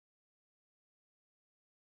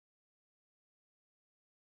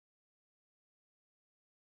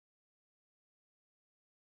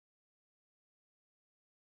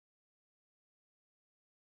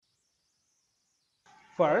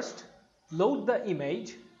First, load the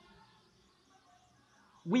image.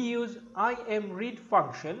 We use imread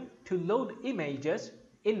function to load images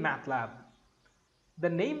in Matlab. The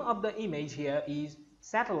name of the image here is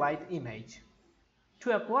satellite image.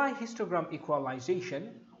 To apply histogram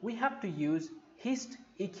equalization, we have to use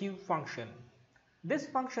histeq function. This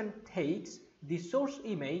function takes the source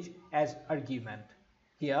image as argument.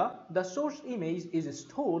 Here, the source image is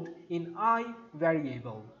stored in I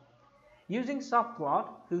variable. Using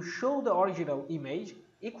subplot to show the original image,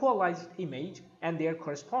 equalized image, and their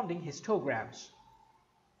corresponding histograms.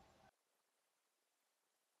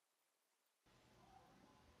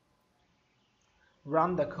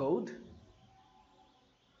 Run the code.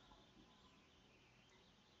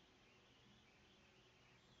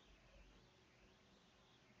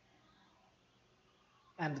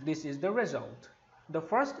 And this is the result. The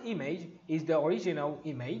first image is the original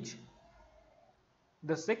image.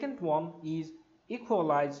 The second one is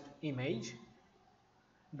equalized image.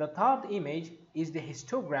 The third image is the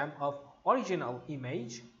histogram of original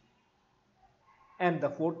image. And the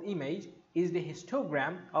fourth image is the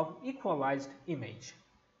histogram of equalized image.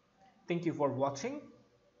 Thank you for watching.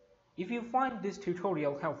 If you find this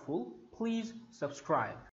tutorial helpful, please subscribe.